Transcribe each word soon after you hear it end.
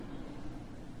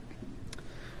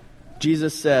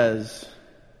Jesus says,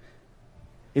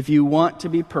 if you want to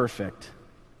be perfect,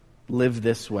 live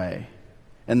this way.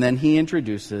 And then he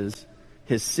introduces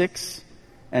his 6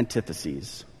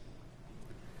 antitheses.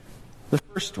 The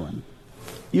first one,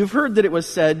 you've heard that it was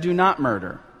said, do not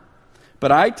murder.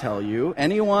 But I tell you,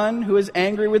 anyone who is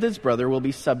angry with his brother will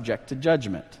be subject to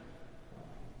judgment.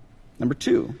 Number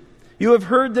 2, you have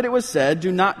heard that it was said,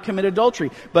 do not commit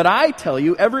adultery. But I tell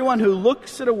you, everyone who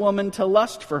looks at a woman to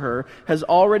lust for her has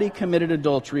already committed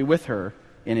adultery with her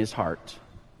in his heart.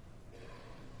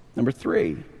 Number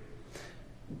 3,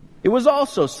 it was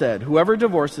also said, whoever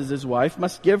divorces his wife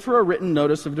must give her a written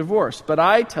notice of divorce. But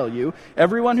I tell you,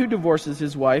 everyone who divorces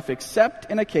his wife,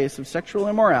 except in a case of sexual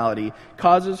immorality,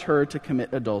 causes her to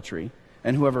commit adultery.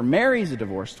 And whoever marries a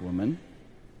divorced woman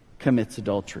commits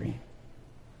adultery.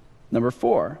 Number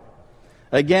 4,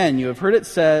 again, you have heard it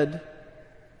said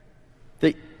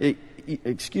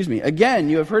again,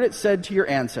 you have heard it said to your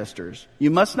ancestors, you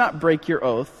must not break your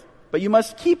oath, but you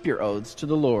must keep your oaths to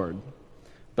the Lord.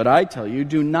 But I tell you,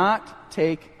 do not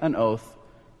take an oath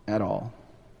at all.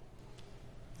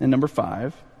 And number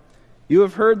 5, you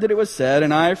have heard that it was said,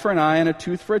 an eye for an eye and a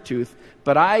tooth for a tooth.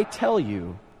 But I tell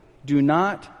you, do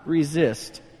not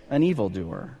resist an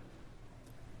evildoer.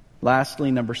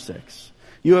 Lastly, number 6,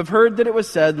 you have heard that it was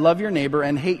said, love your neighbor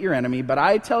and hate your enemy. But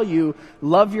I tell you,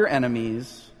 love your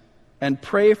enemies and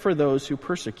pray for those who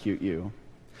persecute you.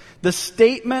 The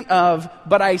statement of,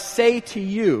 but I say to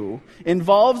you,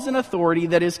 involves an authority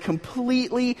that is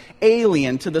completely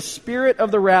alien to the spirit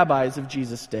of the rabbis of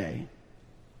Jesus' day.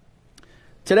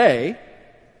 Today,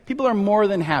 people are more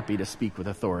than happy to speak with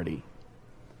authority.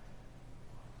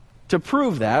 To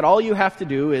prove that, all you have to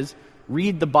do is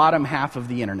read the bottom half of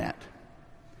the internet.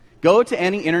 Go to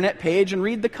any internet page and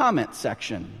read the comments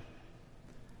section.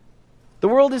 The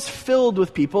world is filled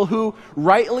with people who,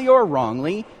 rightly or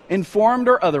wrongly, informed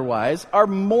or otherwise, are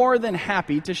more than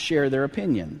happy to share their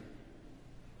opinion.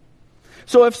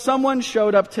 So if someone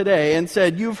showed up today and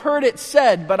said, you've heard it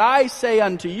said, but I say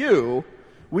unto you,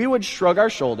 we would shrug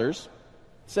our shoulders,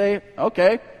 say,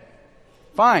 okay,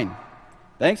 fine,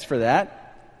 thanks for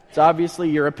that. It's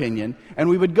obviously your opinion. And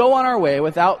we would go on our way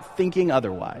without thinking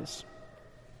otherwise.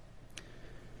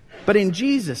 But in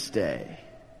Jesus' day,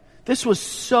 this was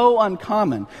so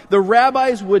uncommon. The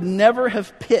rabbis would never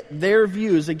have pit their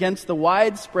views against the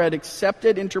widespread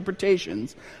accepted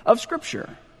interpretations of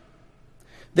Scripture.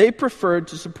 They preferred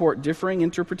to support differing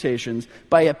interpretations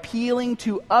by appealing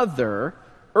to other,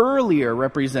 earlier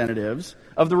representatives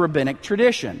of the rabbinic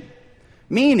tradition.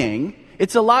 Meaning,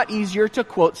 it's a lot easier to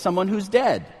quote someone who's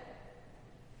dead.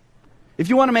 If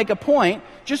you want to make a point,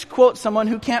 just quote someone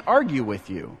who can't argue with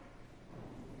you.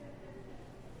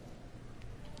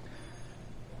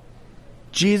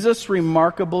 Jesus'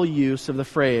 remarkable use of the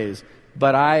phrase,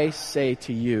 but I say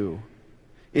to you,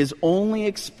 is only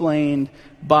explained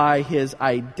by his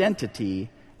identity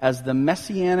as the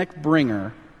messianic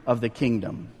bringer of the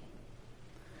kingdom.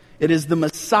 It is the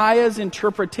Messiah's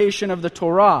interpretation of the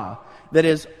Torah that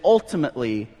is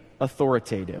ultimately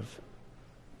authoritative.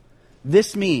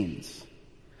 This means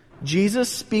Jesus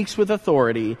speaks with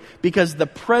authority because the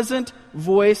present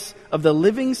voice of the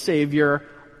living Savior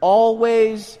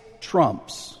always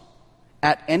trumps,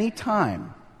 at any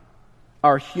time,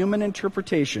 our human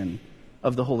interpretation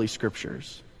of the Holy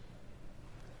Scriptures.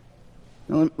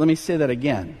 Now, let me say that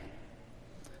again.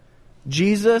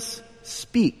 Jesus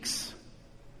speaks,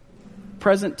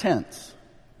 present tense,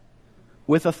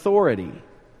 with authority,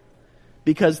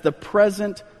 because the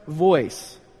present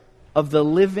voice of the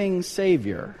living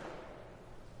Savior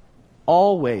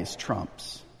always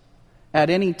trumps, at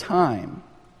any time,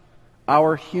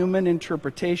 our human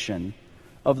interpretation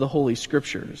of the Holy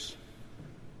Scriptures.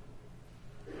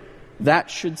 That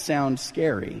should sound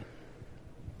scary,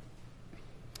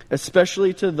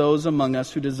 especially to those among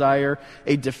us who desire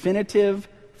a definitive,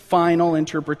 final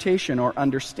interpretation or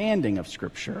understanding of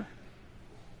Scripture.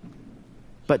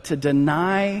 But to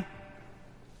deny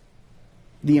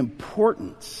the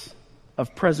importance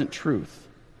of present truth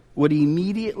would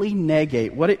immediately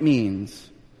negate what it means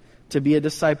to be a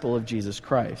disciple of Jesus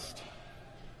Christ.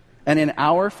 And in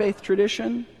our faith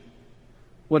tradition,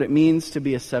 what it means to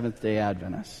be a Seventh-day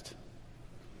Adventist.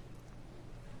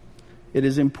 It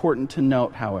is important to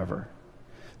note, however,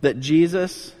 that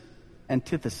Jesus'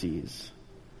 antitheses,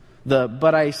 the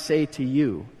but I say to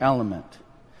you element,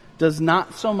 does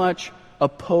not so much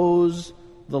oppose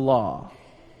the law,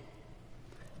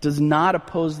 does not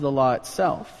oppose the law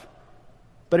itself,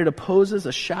 but it opposes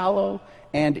a shallow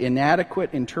and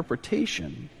inadequate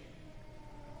interpretation,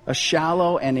 a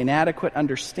shallow and inadequate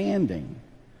understanding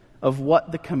of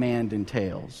what the command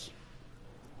entails.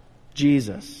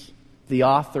 Jesus, the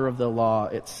author of the law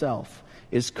itself,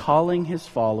 is calling his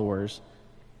followers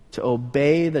to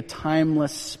obey the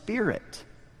timeless spirit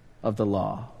of the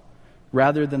law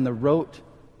rather than the rote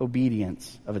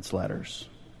obedience of its letters.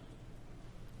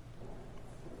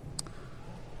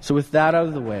 So with that out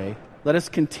of the way, let us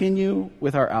continue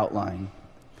with our outline.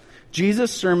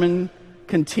 Jesus' sermon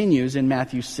continues in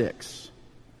Matthew 6,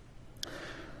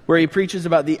 where he preaches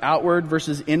about the outward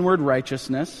versus inward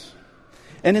righteousness.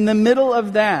 And in the middle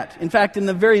of that, in fact, in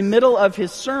the very middle of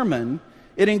his sermon,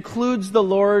 it includes the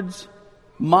Lord's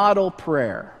model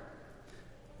prayer.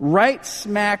 Right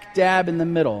smack dab in the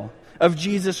middle of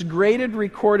Jesus' graded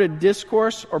recorded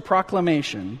discourse or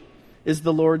proclamation is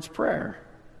the Lord's Prayer.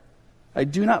 I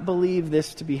do not believe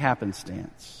this to be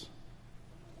happenstance.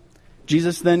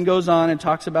 Jesus then goes on and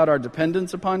talks about our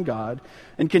dependence upon God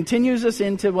and continues us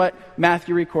into what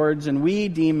Matthew records, and we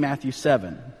deem Matthew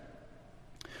 7,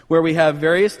 where we have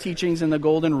various teachings in the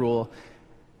Golden Rule.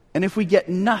 And if we get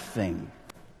nothing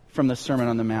from the Sermon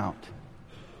on the Mount,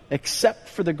 except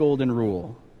for the Golden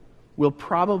Rule, we'll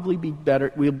probably be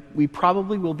better. We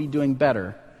probably will be doing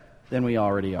better than we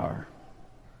already are.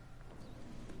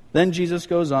 Then Jesus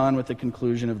goes on with the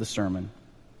conclusion of the sermon.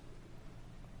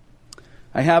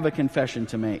 I have a confession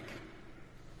to make.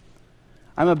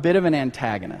 I'm a bit of an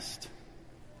antagonist.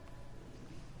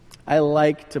 I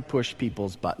like to push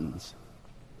people's buttons.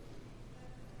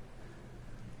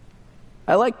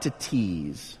 I like to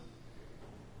tease.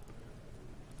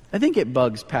 I think it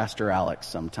bugs Pastor Alex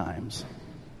sometimes.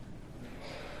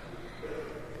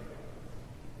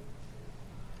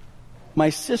 My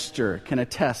sister can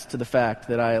attest to the fact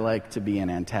that I like to be an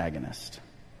antagonist.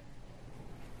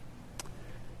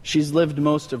 She's lived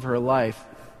most of her life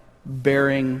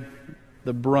bearing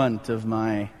the brunt of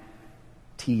my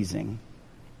teasing.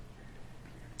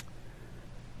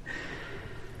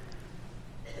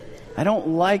 I don't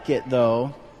like it,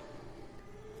 though,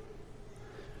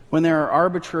 when there are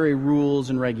arbitrary rules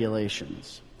and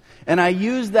regulations. And I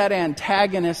use that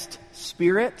antagonist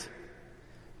spirit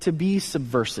to be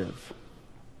subversive.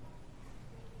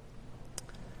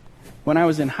 When I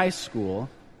was in high school,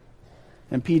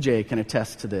 and PJ can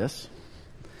attest to this,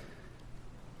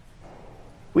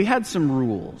 we had some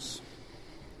rules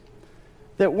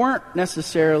that weren't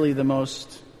necessarily the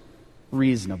most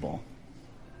reasonable,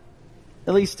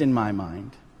 at least in my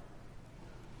mind.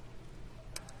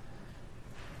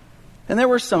 And there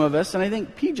were some of us, and I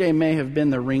think PJ may have been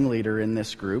the ringleader in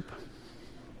this group.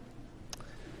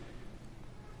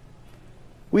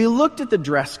 We looked at the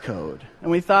dress code, and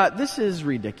we thought, this is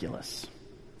ridiculous.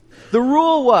 The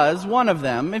rule was, one of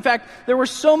them, in fact, there were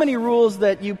so many rules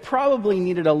that you probably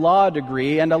needed a law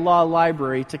degree and a law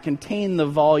library to contain the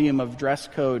volume of dress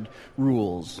code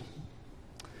rules.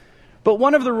 But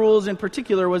one of the rules in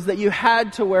particular was that you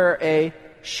had to wear a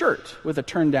shirt with a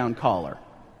turned-down collar.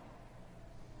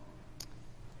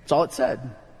 That's all it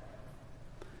said.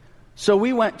 So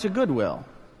we went to Goodwill,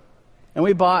 and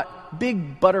we bought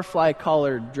big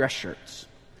butterfly-collared dress shirts.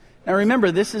 Now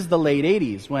remember, this is the late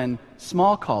 80s when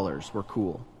small collars were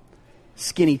cool.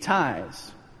 Skinny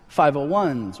ties,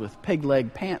 501s with peg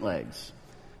leg pant legs.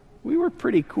 We were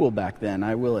pretty cool back then,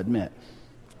 I will admit.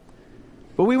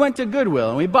 But we went to Goodwill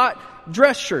and we bought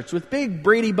dress shirts with big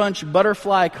Brady Bunch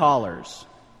butterfly collars.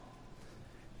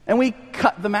 And we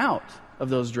cut them out of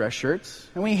those dress shirts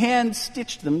and we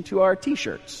hand-stitched them to our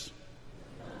t-shirts.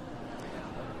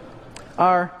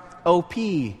 Our OP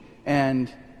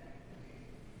and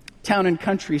Town and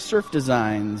Country surf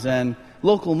designs and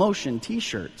Local Motion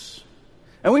t-shirts.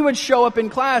 And we would show up in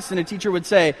class and a teacher would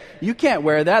say, you can't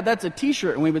wear that, that's a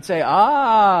t-shirt. And we would say,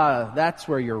 that's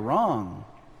where you're wrong.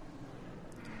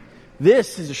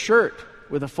 This is a shirt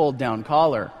with a fold-down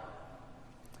collar.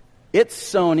 It's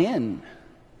sewn in.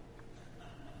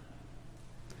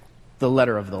 The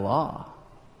letter of the law.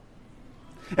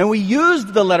 And we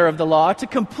used the letter of the law to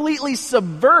completely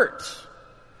subvert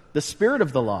the spirit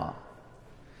of the law.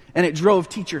 And it drove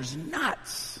teachers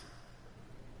nuts.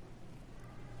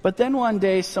 But then one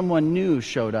day someone new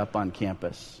showed up on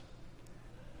campus.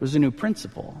 It was a new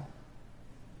principal.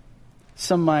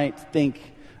 Some might think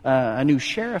a new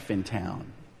sheriff in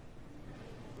town.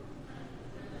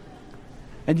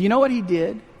 And do you know what he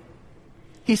did?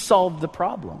 He solved the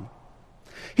problem.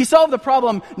 He solved the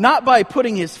problem not by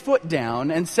putting his foot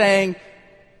down and saying,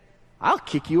 I'll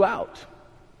kick you out.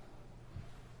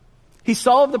 He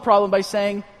solved the problem by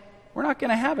saying, we're not going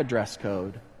to have a dress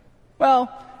code.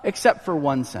 Well, except for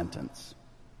one sentence.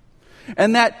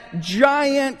 And that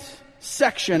giant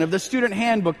section of the student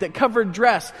handbook that covered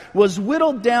dress was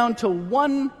whittled down to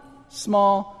one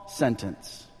small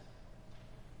sentence.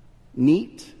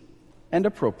 Neat and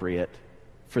appropriate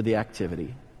for the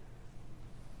activity.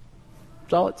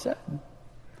 That's all it said.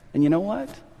 And you know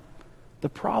what? The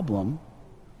problem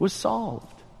was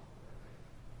solved.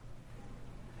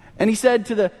 And he said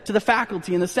to the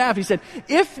faculty and the staff, he said,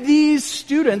 if these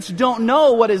students don't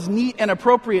know what is neat and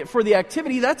appropriate for the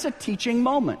activity, that's a teaching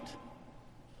moment.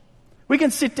 We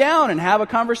can sit down and have a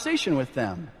conversation with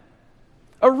them.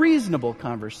 A reasonable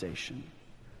conversation.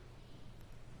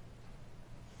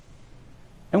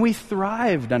 And we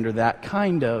thrived under that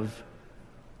kind of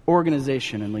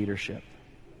organization and leadership.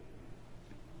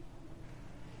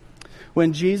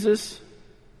 When Jesus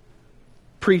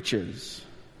preaches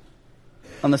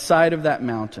on the side of that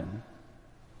mountain,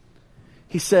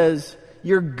 he says,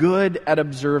 you're good at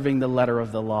observing the letter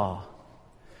of the law,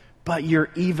 but you're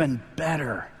even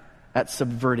better at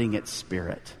subverting its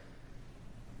spirit.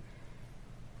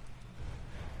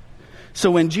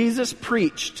 So when Jesus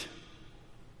preached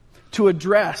to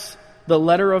address the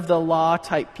letter of the law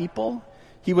type people,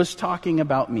 he was talking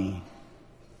about me.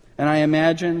 And I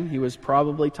imagine he was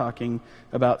probably talking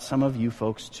about some of you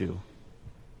folks too.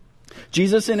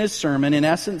 Jesus in his sermon, in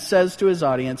essence, says to his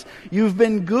audience, you've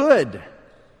been good.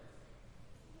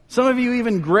 Some of you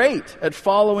even great at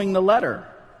following the letter.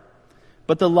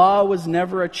 But the law was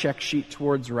never a check sheet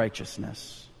towards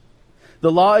righteousness.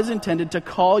 The law is intended to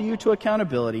call you to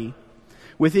accountability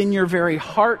within your very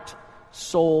heart,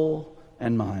 soul,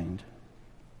 and mind.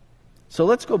 So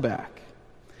let's go back.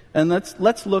 And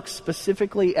let's look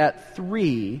specifically at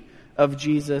 3 of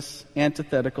Jesus'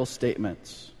 antithetical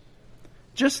statements,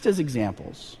 just as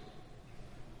examples: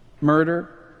 murder,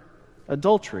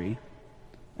 adultery,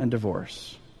 and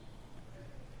divorce.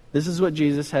 This is what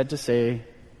Jesus had to say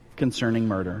concerning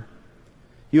murder.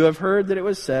 You have heard that it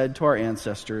was said to our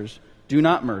ancestors, do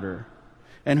not murder,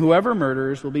 and whoever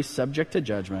murders will be subject to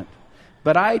judgment.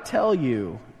 But I tell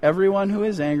you, everyone who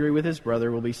is angry with his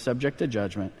brother will be subject to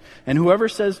judgment, and whoever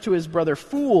says to his brother,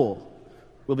 fool,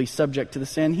 will be subject to the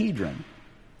Sanhedrin.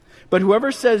 But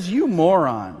whoever says, you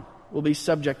moron, will be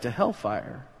subject to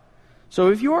hellfire. So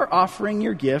if you are offering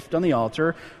your gift on the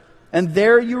altar, and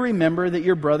there you remember that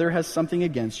your brother has something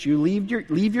against you,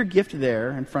 leave your gift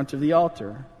there in front of the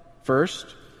altar.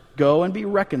 First, go and be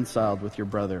reconciled with your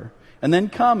brother, and then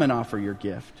come and offer your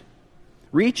gift.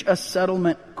 Reach a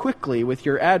settlement quickly with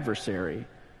your adversary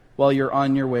while you're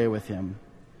on your way with him.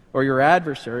 Or your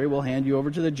adversary will hand you over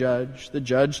to the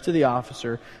judge to the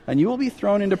officer, and you will be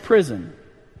thrown into prison.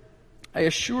 I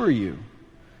assure you,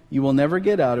 you will never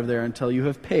get out of there until you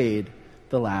have paid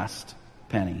the last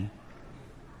penny.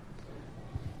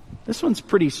 This one's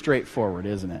pretty straightforward,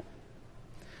 isn't it?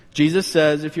 Jesus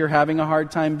says if you're having a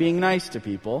hard time being nice to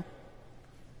people,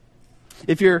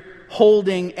 if you're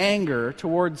holding anger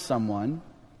towards someone,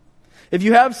 if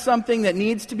you have something that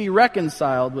needs to be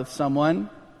reconciled with someone,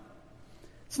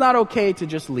 it's not okay to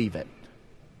just leave it.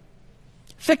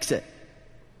 Fix it.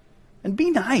 And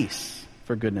be nice,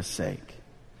 for goodness sake.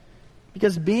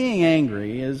 Because being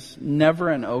angry is never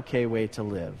an okay way to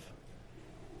live.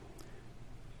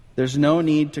 There's no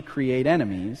need to create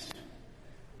enemies.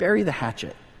 Bury the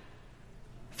hatchet.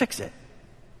 Fix it.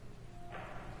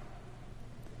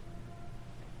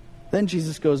 Then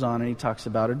Jesus goes on and he talks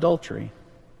about adultery.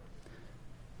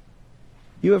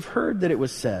 You have heard that it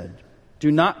was said,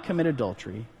 do not commit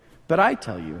adultery. But I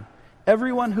tell you,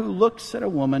 everyone who looks at a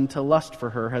woman to lust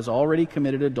for her has already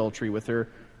committed adultery with her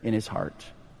in his heart.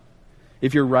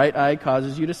 If your right eye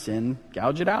causes you to sin,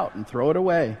 gouge it out and throw it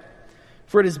away.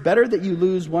 For it is better that you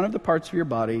lose one of the parts of your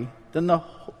body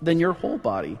than your whole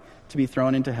body to be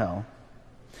thrown into hell.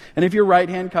 And if your right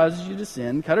hand causes you to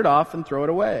sin, cut it off and throw it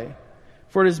away.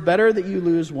 For it is better that you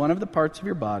lose one of the parts of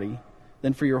your body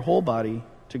than for your whole body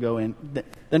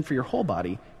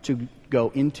to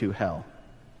go into hell.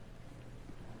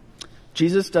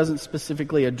 Jesus doesn't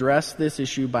specifically address this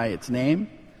issue by its name,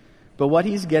 but what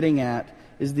he's getting at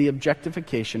is the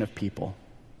objectification of people.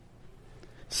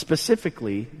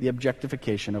 Specifically, the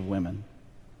objectification of women.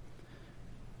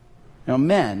 Now,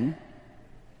 men,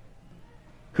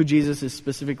 who Jesus is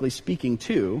specifically speaking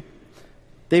to,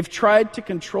 they've tried to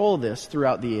control this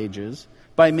throughout the ages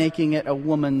by making it a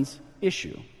woman's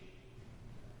issue.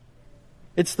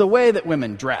 It's the way that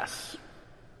women dress,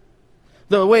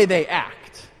 the way they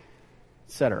act,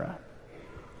 etc.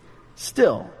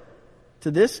 Still,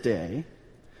 to this day,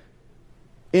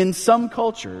 in some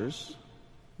cultures,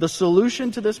 the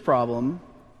solution to this problem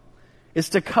is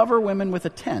to cover women with a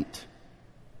tent,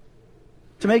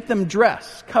 to make them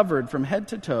dress covered from head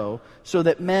to toe so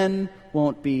that men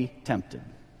won't be tempted.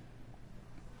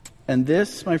 And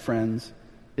this, my friends,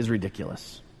 is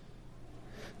ridiculous.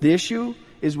 The issue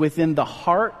is within the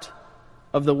heart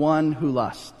of the one who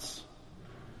lusts.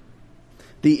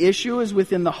 The issue is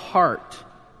within the heart,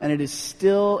 and it is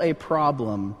still a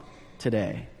problem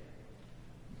today.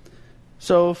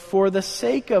 So for the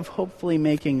sake of hopefully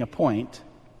making a point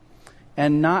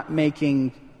and not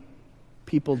making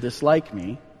people dislike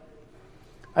me,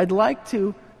 I'd like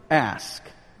to ask,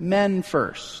 men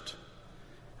first,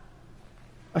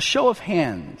 a show of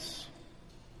hands.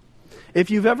 If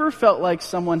you've ever felt like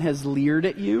someone has leered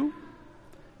at you,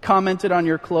 commented on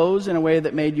your clothes in a way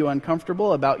that made you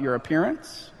uncomfortable about your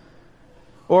appearance,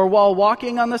 or while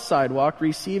walking on the sidewalk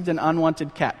received an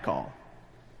unwanted catcall.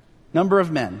 Number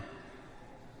of men.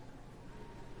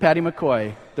 Patty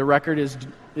McCoy, the record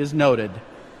is noted.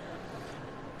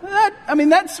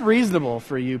 That's reasonable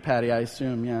for you, Patty, I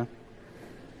assume, yeah.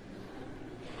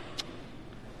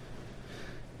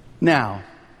 Now,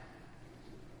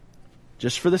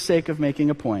 just for the sake of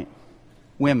making a point,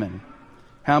 women,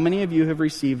 how many of you have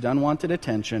received unwanted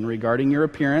attention regarding your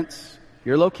appearance,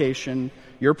 your location,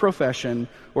 your profession,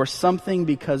 or something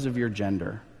because of your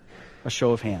gender? A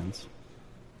show of hands.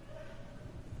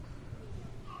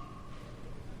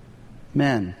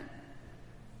 Men,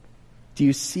 do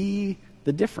you see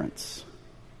the difference?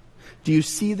 Do you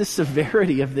see the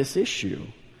severity of this issue?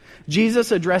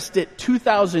 Jesus addressed it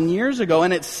 2,000 years ago,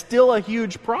 and it's still a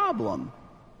huge problem.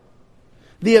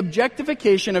 The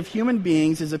objectification of human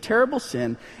beings is a terrible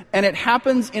sin, and it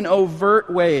happens in overt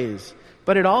ways,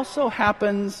 but it also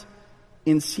happens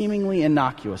in seemingly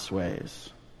innocuous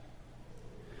ways.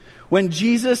 When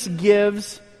Jesus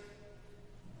gives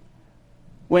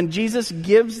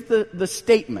the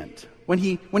statement, when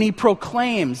he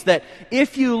proclaims that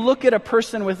if you look at a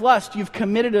person with lust, you've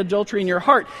committed adultery in your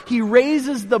heart, he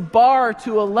raises the bar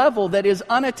to a level that is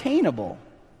unattainable.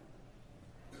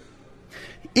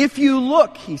 If you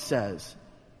look, he says,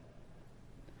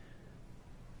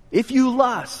 if you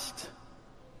lust,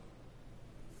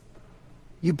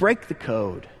 you break the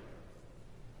code.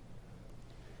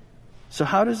 So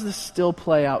how does this still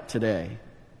play out today?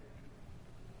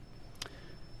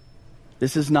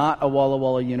 This is not a Walla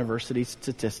Walla University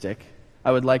statistic.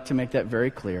 I would like to make that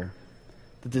very clear,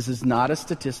 that this is not a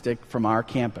statistic from our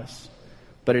campus,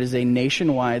 but it is a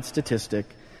nationwide statistic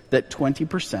that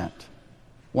 20%,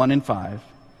 1 in 5,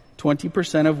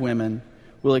 20% of women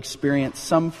will experience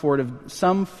some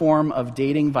form of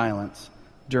dating violence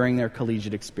during their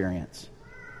collegiate experience.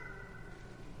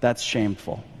 That's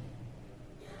shameful.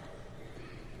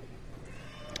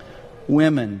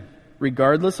 Women,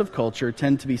 regardless of culture,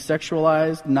 tend to be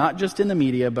sexualized not just in the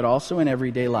media, but also in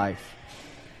everyday life.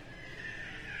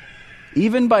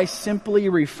 Even by simply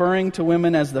referring to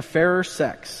women as the fairer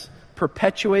sex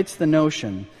perpetuates the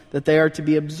notion that they are to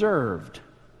be observed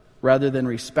rather than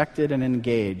respected and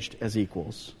engaged as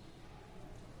equals.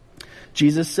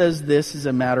 Jesus says this is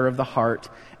a matter of the heart,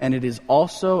 and it is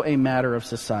also a matter of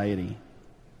society.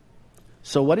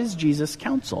 So what is Jesus'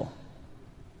 counsel?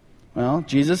 Well,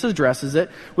 Jesus addresses it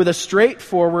with a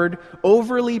straightforward,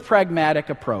 overly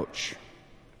pragmatic approach.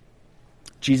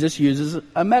 Jesus uses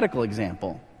a medical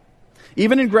example.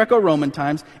 Even in Greco-Roman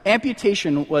times,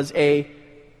 amputation was a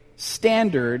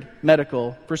standard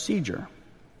medical procedure.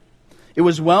 It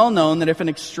was well known that if an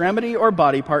extremity or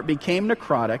body part became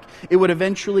necrotic, it would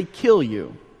eventually kill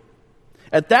you.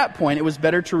 At that point, it was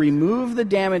better to remove the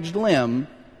damaged limb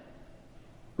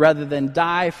rather than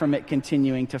die from it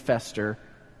continuing to fester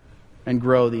and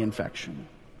grow the infection.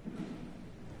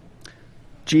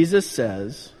 Jesus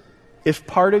says, if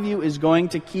part of you is going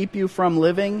to keep you from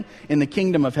living in the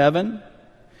kingdom of heaven,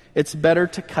 it's better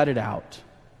to cut it out.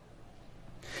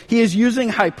 He is using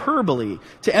hyperbole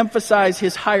to emphasize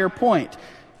his higher point.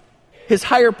 His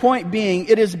higher point being,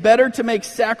 it is better to make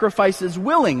sacrifices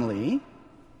willingly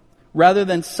rather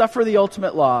than suffer the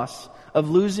ultimate loss of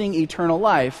losing eternal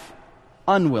life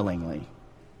unwillingly.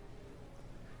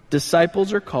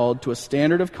 Disciples are called to a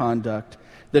standard of conduct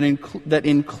that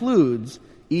includes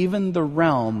even the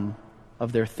realm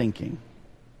of their thinking.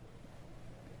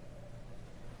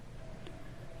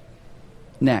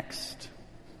 Next,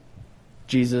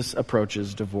 Jesus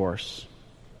approaches divorce.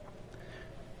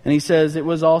 And he says, it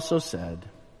was also said,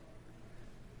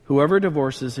 whoever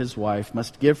divorces his wife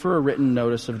must give her a written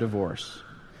notice of divorce.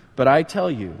 But I tell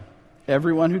you,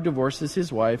 everyone who divorces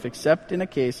his wife, except in a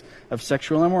case of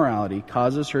sexual immorality,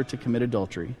 causes her to commit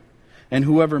adultery. And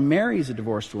whoever marries a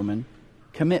divorced woman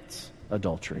commits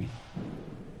adultery.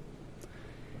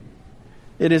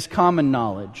 It is common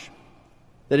knowledge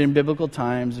that in biblical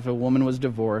times, if a woman was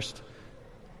divorced,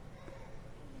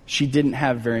 she didn't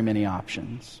have very many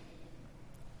options.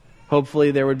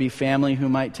 Hopefully there would be family who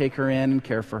might take her in and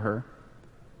care for her.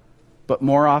 But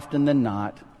more often than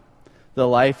not, the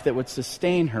life that would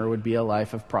sustain her would be a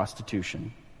life of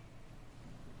prostitution.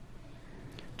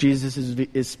 Jesus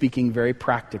is speaking very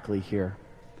practically here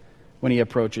when he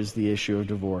approaches the issue of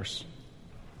divorce.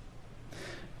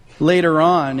 Later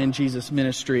on in Jesus'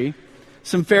 ministry,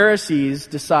 some Pharisees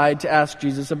decide to ask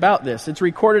Jesus about this. It's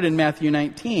recorded in Matthew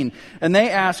 19. And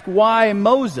they ask why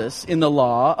Moses in the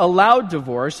law allowed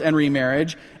divorce and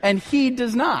remarriage, and he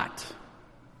does not.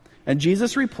 And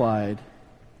Jesus replied,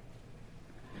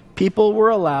 people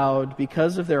were allowed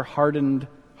because of their hardened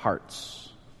hearts.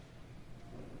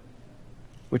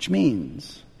 Which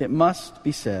means it must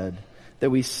be said that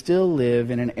we still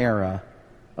live in an era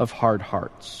of hard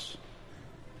hearts.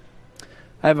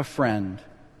 I have a friend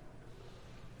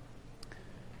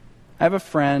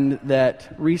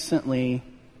that recently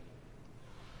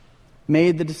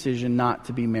made the decision not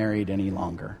to be married any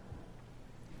longer.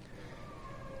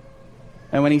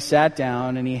 And when he sat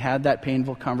down and he had that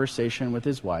painful conversation with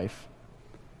his wife,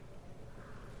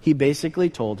 he basically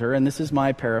told her, and this is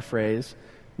my paraphrase,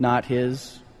 not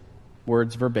his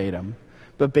words verbatim,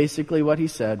 but basically what he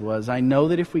said was, I know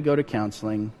that if we go to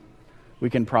counseling, we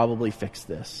can probably fix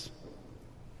this.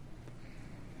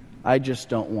 I just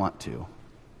don't want to.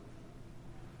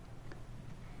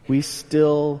 We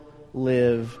still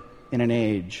live in an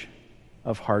age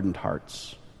of hardened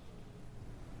hearts.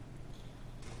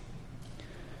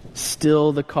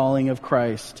 Still, the calling of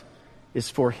Christ is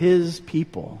for his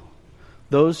people,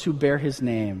 those who bear his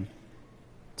name,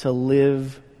 to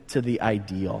live to the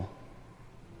ideal.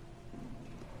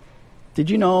 Did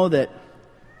you know that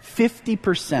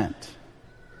 50%, and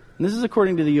this is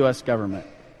according to the U.S. government,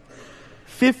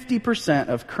 50%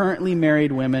 of currently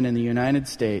married women in the United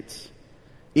States,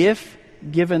 if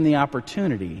given the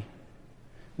opportunity,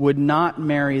 would not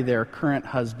marry their current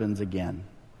husbands again?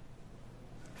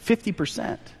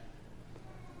 50%.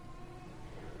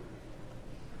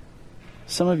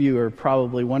 Some of you are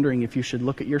probably wondering if you should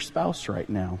look at your spouse right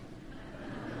now.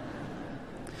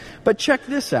 But check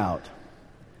this out.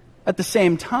 At the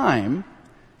same time,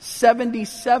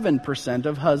 77%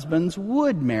 of husbands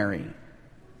would marry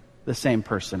the same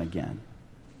person again.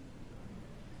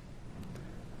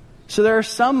 So there are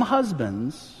some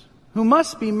husbands who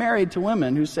must be married to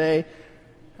women who say,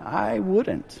 I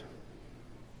wouldn't.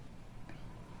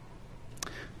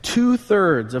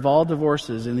 2/3 of all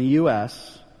divorces in the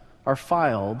U.S. are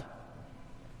filed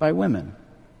by women.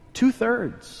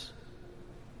 2/3.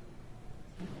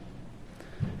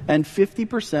 And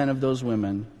 50% of those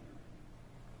women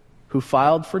who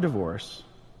filed for divorce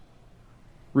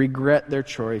regret their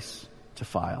choice to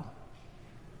file.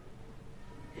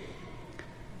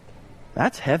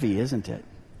 That's heavy, isn't it?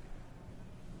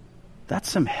 That's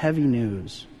some heavy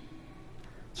news.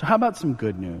 So how about some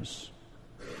good news?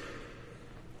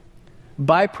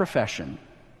 By profession,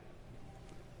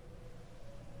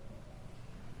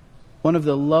 one of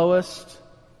the lowest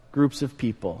groups of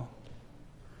people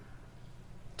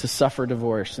to suffer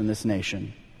divorce in this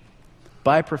nation.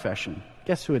 By profession,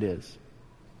 guess who it is?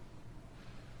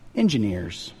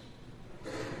 Engineers.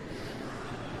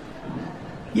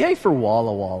 Yay for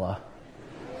Walla Walla.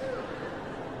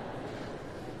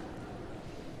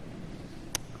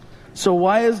 So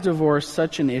why is divorce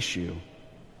such an issue?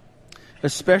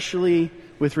 Especially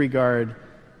with regard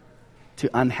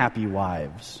to unhappy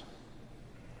wives.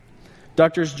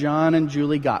 Doctors John and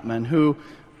Julie Gottman, who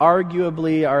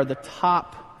arguably are the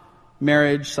top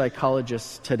marriage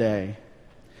psychologists today,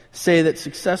 say that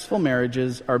successful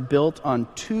marriages are built on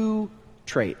two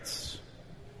traits: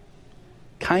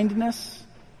 kindness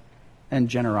and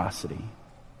generosity.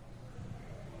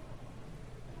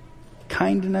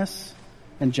 Kindness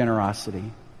and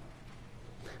generosity.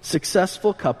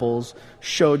 Successful couples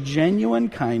show genuine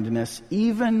kindness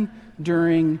even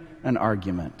during an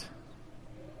argument.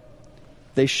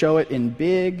 They show it in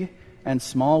big and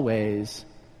small ways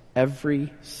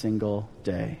every single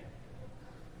day.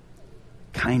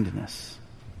 Kindness.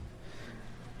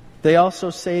 They also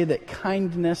say that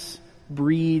kindness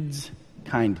breeds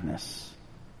kindness.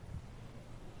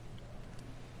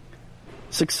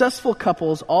 Successful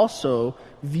couples also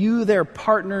view their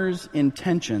partner's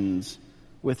intentions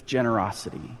with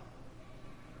generosity.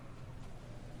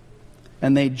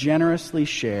 And they generously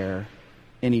share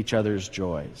in each other's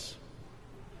joys.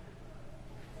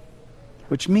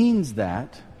 Which means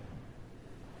that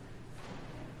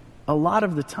a lot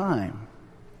of the time,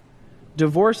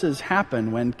 divorces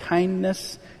happen when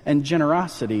kindness and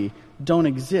generosity don't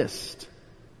exist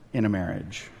in a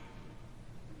marriage.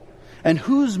 And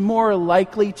who's more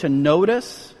likely to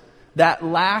notice that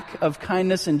lack of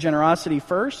kindness and generosity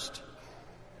first?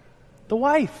 The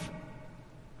wife.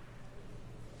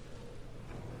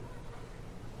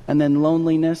 And then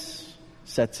loneliness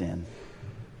sets in.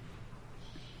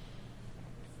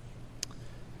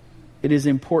 it is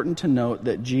important to note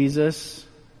that Jesus,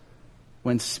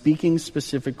 when speaking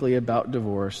specifically about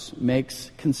divorce,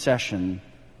 makes concession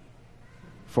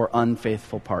for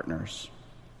unfaithful partners.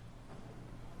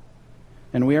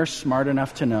 And we are smart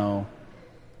enough to know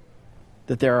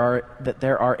that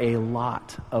there are a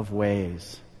lot of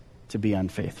ways to be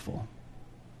unfaithful.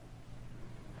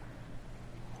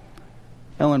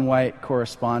 Ellen White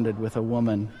corresponded with a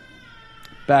woman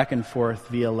back and forth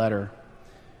via letter.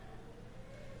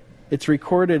 It's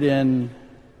recorded in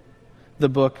the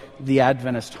book The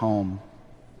Adventist Home.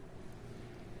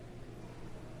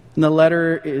 And the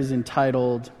letter is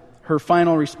entitled, her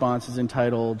final response is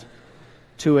entitled,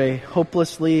 "To a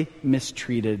Hopelessly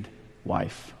Mistreated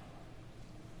Wife."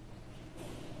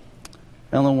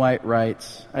 Ellen White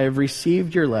writes, "I have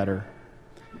received your letter,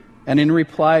 and in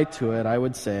reply to it, I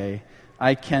would say,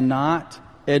 I cannot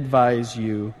advise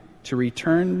you to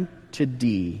return to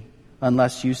D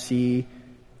unless you see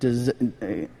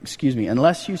decided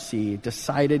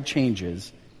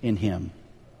changes in him.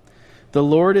 The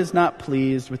Lord is not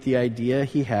pleased with the idea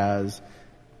he has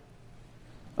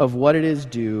of what it is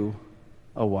due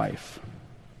a wife.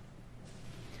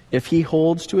 If he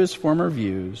holds to his former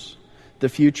views, the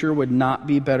future would not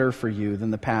be better for you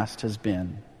than the past has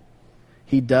been.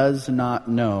 He does not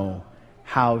know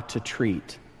how to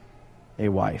treat a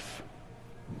wife."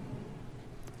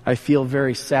 I feel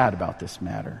very sad about this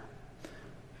matter.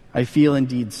 I feel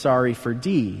indeed sorry for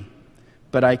D,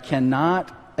 but I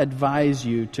cannot advise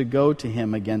you to go to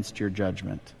him against your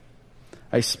judgment.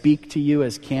 I speak to you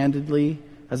as candidly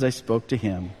as I spoke to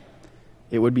him.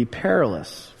 It would be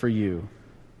perilous for you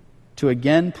to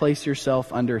again place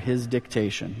yourself under his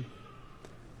dictation.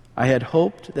 I had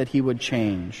hoped that he would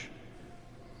change.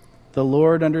 The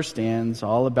Lord understands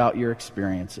all about your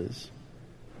experiences.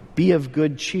 Be of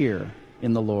good cheer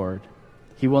in the Lord.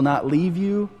 He will not leave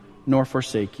you nor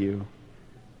forsake you.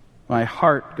 My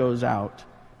heart goes out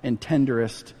in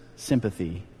tenderest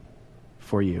sympathy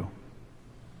for you.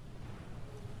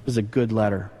 It was a good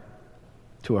letter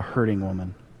to a hurting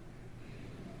woman.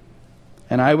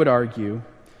 And I would argue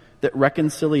that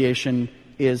reconciliation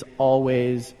is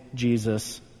always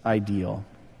Jesus' ideal.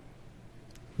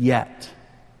 Yet,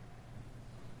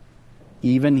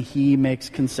 even he makes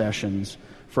concessions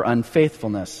for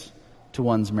unfaithfulness to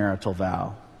one's marital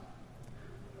vow.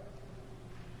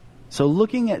 So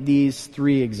looking at these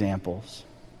three examples,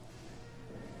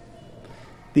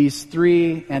 these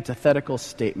three antithetical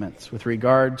statements with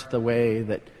regard to the way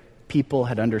that people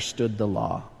had understood the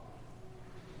law,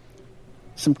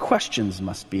 some questions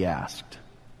must be asked.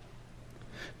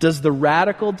 Does the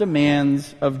radical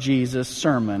demands of Jesus'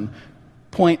 sermon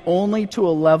point only to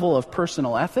a level of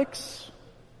personal ethics?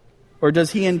 Or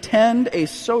does he intend a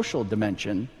social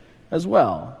dimension as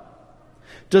well?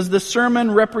 Does the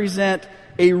sermon represent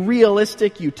a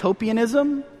realistic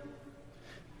utopianism?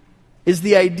 Is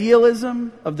the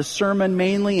idealism of the sermon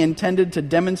mainly intended to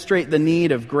demonstrate the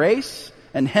need of grace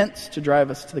and hence to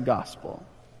drive us to the gospel?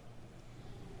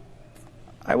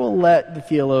 I will let the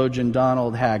theologian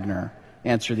Donald Hagner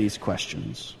answer these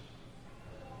questions.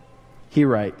 He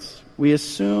writes, "We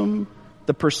assume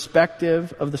the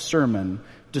perspective of the sermon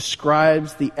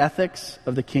describes the ethics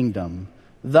of the kingdom,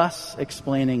 thus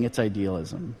explaining its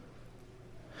idealism.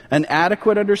 An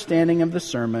adequate understanding of the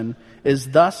sermon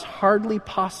is thus hardly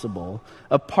possible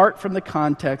apart from the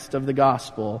context of the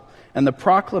gospel and the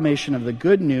proclamation of the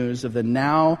good news of the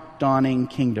now dawning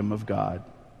kingdom of God.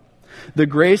 The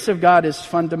grace of God is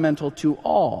fundamental to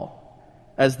all,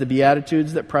 as the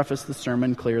Beatitudes that preface the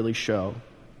sermon clearly show.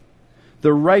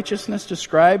 The righteousness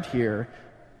described here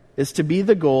is to be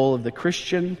the goal of the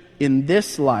Christian in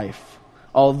this life,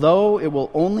 although it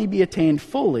will only be attained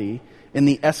fully in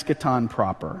the eschaton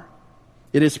proper.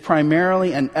 It is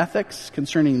primarily an ethics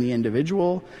concerning the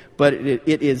individual, but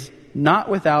it is not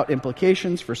without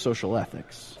implications for social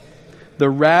ethics. The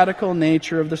radical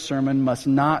nature of the sermon must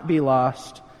not be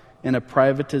lost in a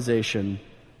privatization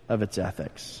of its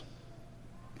ethics."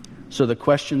 So the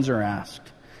questions are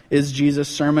asked. Is Jesus'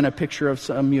 sermon a picture of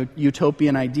some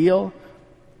utopian ideal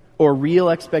or real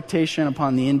expectation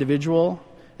upon the individual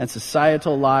and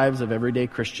societal lives of everyday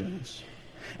Christians?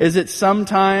 Is it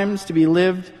something to be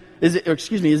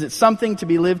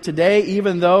lived today,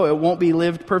 even though it won't be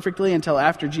lived perfectly until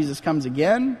after Jesus comes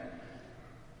again?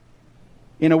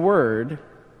 In a word,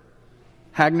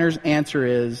 Hagner's answer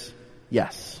is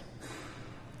yes.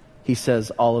 He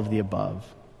says all of the above.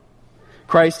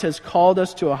 Christ has called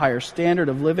us to a higher standard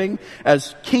of living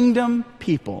as kingdom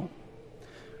people.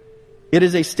 It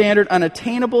is a standard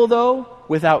unattainable, though,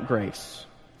 without grace.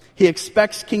 He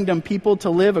expects kingdom people to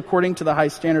live according to the high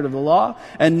standard of the law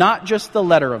and not just the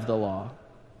letter of the law.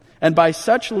 And by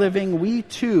such living, we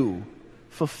too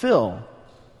fulfill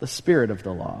the spirit of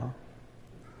the law.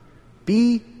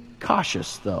 Be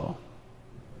cautious, though.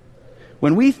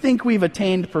 When we think we've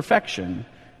attained perfection,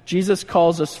 Jesus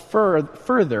calls us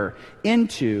further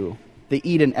into the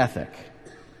Eden ethic.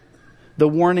 The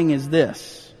warning is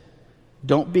this: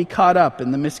 don't be caught up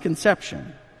in the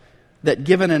misconception that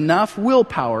given enough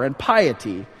willpower and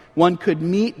piety, one could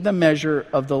meet the measure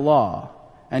of the law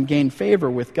and gain favor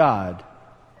with God.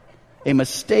 A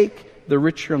mistake the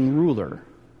rich young ruler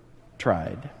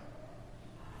tried.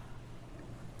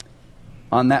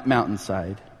 On that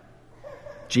mountainside,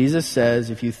 Jesus says,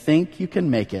 if you think you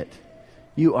can make it,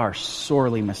 you are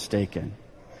sorely mistaken.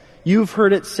 You've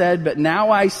heard it said, but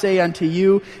now I say unto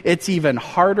you, it's even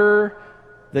harder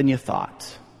than you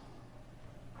thought.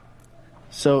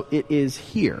 So it is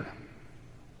here,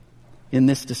 in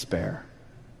this despair,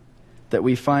 that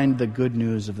we find the good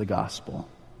news of the gospel.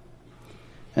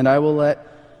 And I will let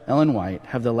Ellen White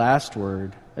have the last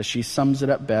word as she sums it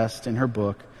up best in her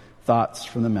book, Thoughts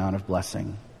from the Mount of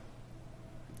Blessing.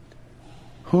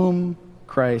 Whom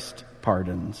Christ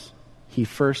pardons, he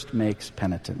first makes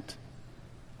penitent.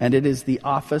 And it is the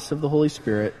office of the Holy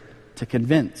Spirit to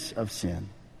convince of sin.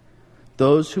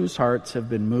 Those whose hearts have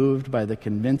been moved by the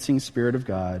convincing Spirit of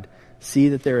God see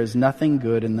that there is nothing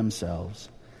good in themselves.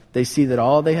 They see that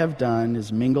all they have done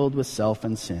is mingled with self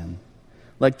and sin.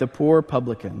 Like the poor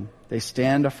publican, they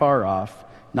stand afar off,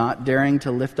 not daring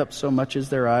to lift up so much as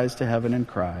their eyes to heaven and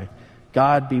cry,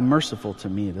 God, be merciful to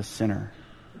me, the sinner.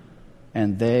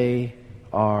 And they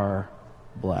are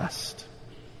blessed.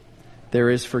 There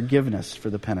is forgiveness for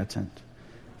the penitent.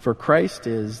 For Christ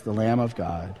is the Lamb of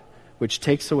God, which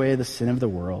takes away the sin of the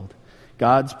world.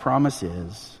 God's promise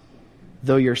is,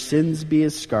 though your sins be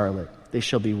as scarlet, they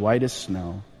shall be white as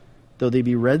snow. Though they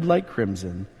be red like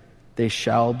crimson, they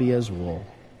shall be as wool.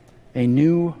 A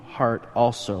new heart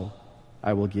also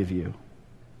I will give you,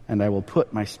 and I will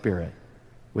put my spirit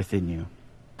within you.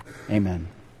 Amen.